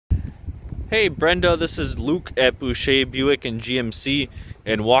Hey Brenda, this is Luke at Boucher Buick and GMC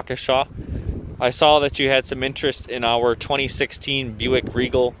in Waukesha. I saw that you had some interest in our 2016 Buick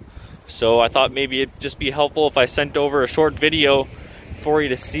Regal, so I thought maybe it'd just be helpful if I sent over a short video for you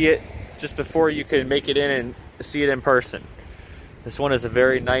to see it just before you can make it in and see it in person. This one is a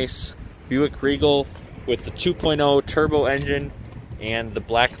very nice Buick Regal with the 2.0 turbo engine and the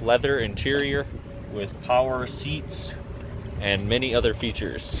black leather interior with power seats and many other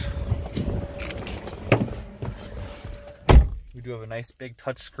features. We do have a nice big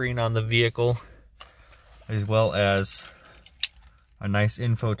touchscreen on the vehicle, as well as a nice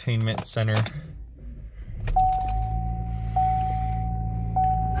infotainment center.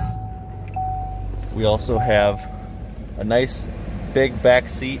 We also have a nice big back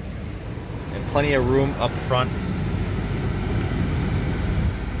seat and plenty of room up front.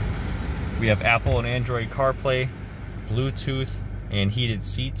 We have Apple and Android CarPlay, Bluetooth, and heated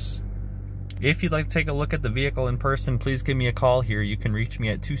seats. If you'd like to take a look at the vehicle in person, please give me a call here. You can reach me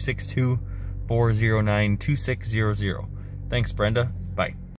at 262-409-2600. Thanks, Brenda. Bye.